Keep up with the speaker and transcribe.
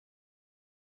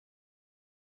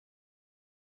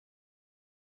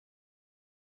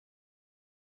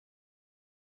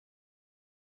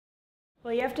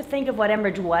Well, you have to think of what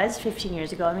Enbridge was 15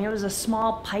 years ago. I mean, it was a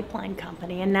small pipeline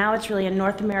company, and now it's really a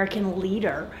North American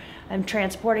leader in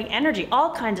transporting energy,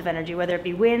 all kinds of energy, whether it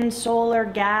be wind, solar,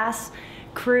 gas,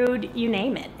 crude, you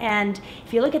name it. And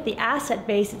if you look at the asset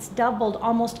base, it's doubled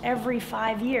almost every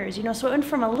 5 years. So it went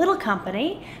from a little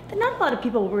company that not a lot of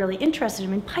people were really interested in.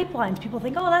 I mean, pipelines, people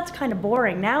think, oh, that's kind of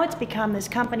boring. Now it's become this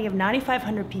company of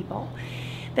 9,500 people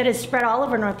that is spread all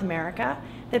over North America,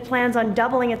 that plans on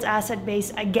doubling its asset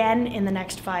base again in the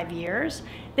next 5 years,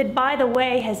 that, by the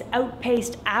way, has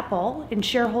outpaced Apple in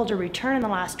shareholder return in the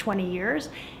last 20 years,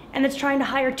 and that's trying to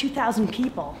hire 2,000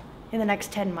 people in the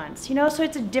next 10 months. So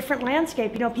it's a different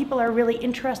landscape. People are really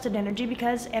interested in energy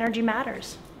because energy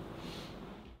matters.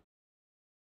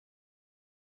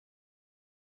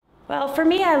 Well, for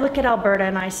me, I look at Alberta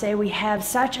and I say we have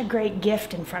such a great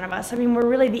gift in front of us. I mean, we're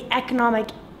really the economic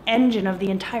engine of the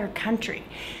entire country.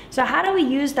 So how do we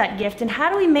use that gift, and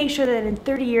how do we make sure that in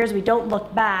 30 years we don't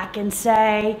look back and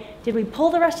say, did we pull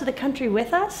the rest of the country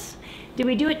with us? Did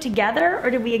we do it together,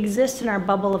 or did we exist in our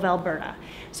bubble of Alberta?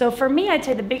 So for me, I'd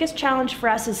say the biggest challenge for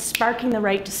us is sparking the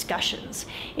right discussions,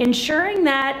 ensuring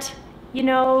that,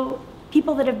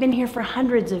 people that have been here for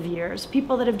hundreds of years,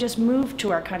 people that have just moved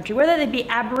to our country, whether they be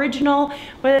Aboriginal,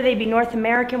 whether they be North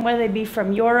American, whether they be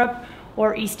from Europe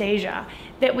or East Asia,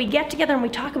 that we get together and we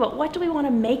talk about what do we want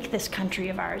to make this country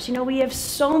of ours. We have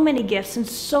so many gifts and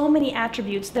so many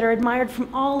attributes that are admired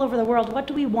from all over the world. What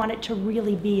do we want it to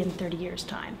really be in 30 years'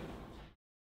 time?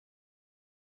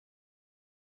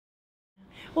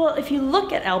 Well, if you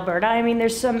look at Alberta, I mean,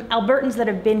 there's some Albertans that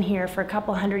have been here for a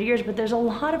couple hundred years, but there's a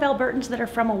lot of Albertans that are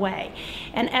from away.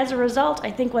 And as a result,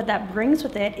 I think what that brings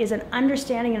with it is an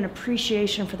understanding and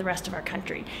appreciation for the rest of our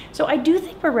country. So I do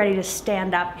think we're ready to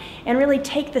stand up and really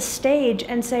take the stage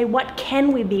and say, what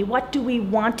can we be? What do we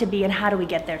want to be? And how do we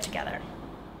get there together?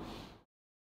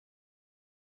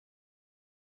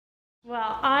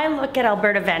 Well, I look at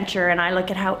Alberta Venture and I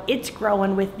look at how it's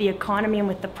growing with the economy and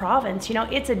with the province.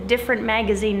 It's a different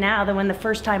magazine now than when the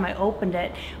first time I opened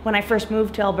it, when I first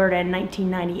moved to Alberta in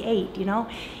 1998.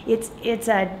 It's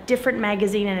a different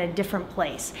magazine in a different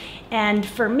place. And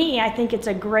for me, I think it's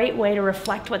a great way to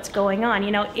reflect what's going on.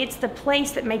 It's the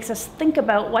place that makes us think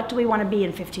about what do we want to be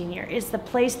in 15 years. It's the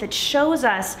place that shows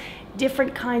us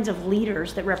different kinds of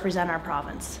leaders that represent our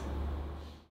province.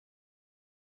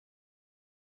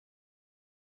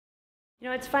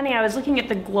 It's funny, I was looking at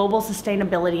the Global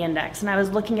Sustainability Index, and I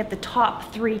was looking at the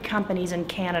top 3 companies in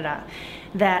Canada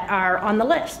that are on the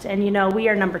list. And we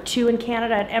are number 2 in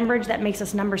Canada at Enbridge. That makes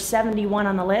us number 71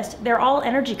 on the list. They're all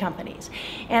energy companies.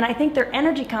 And I think they're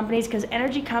energy companies because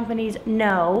energy companies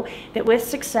know that with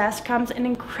success comes an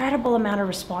incredible amount of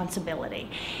responsibility.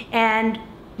 And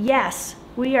yes,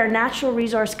 we are natural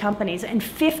resource companies, and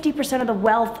 50% of the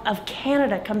wealth of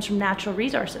Canada comes from natural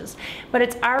resources. But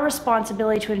it's our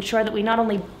responsibility to ensure that we not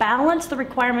only balance the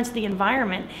requirements of the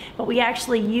environment, but we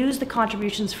actually use the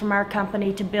contributions from our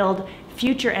company to build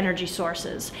future energy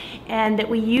sources, and that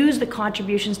we use the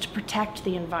contributions to protect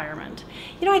the environment.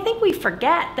 I think we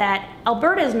forget that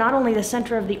Alberta is not only the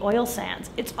center of the oil sands,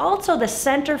 it's also the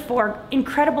center for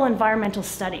incredible environmental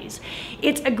studies.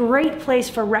 It's a great place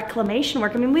for reclamation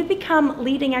work. I mean, we've become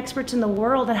leading experts in the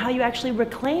world on how you actually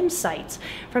reclaim sites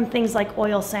from things like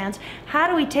oil sands. How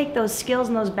do we take those skills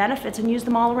and those benefits and use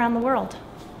them all around the world?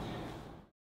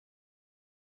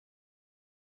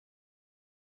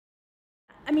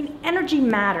 I mean, energy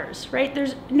matters, right?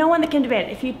 There's no one that can debate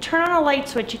it. If you turn on a light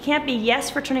switch, you can't be yes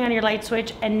for turning on your light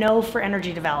switch and no for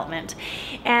energy development.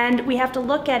 And we have to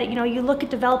look at it, you look at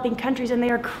developing countries and they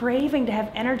are craving to have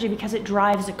energy because it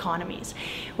drives economies.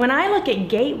 When I look at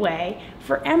Gateway,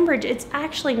 for Enbridge, it's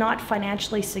actually not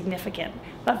financially significant.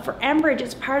 But for Enbridge,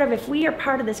 it's part of, if we are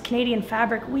part of this Canadian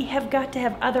fabric, we have got to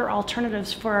have other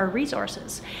alternatives for our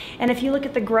resources. And if you look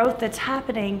at the growth that's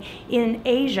happening in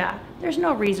Asia, there's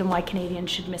no reason why Canadians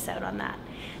should miss out on that.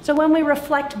 So when we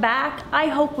reflect back, I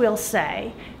hope we'll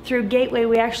say, through Gateway,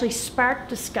 we actually sparked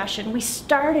discussion. We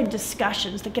started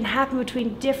discussions that can happen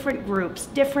between different groups,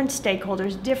 different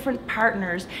stakeholders, different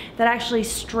partners that actually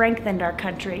strengthened our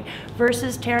country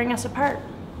versus tearing us apart.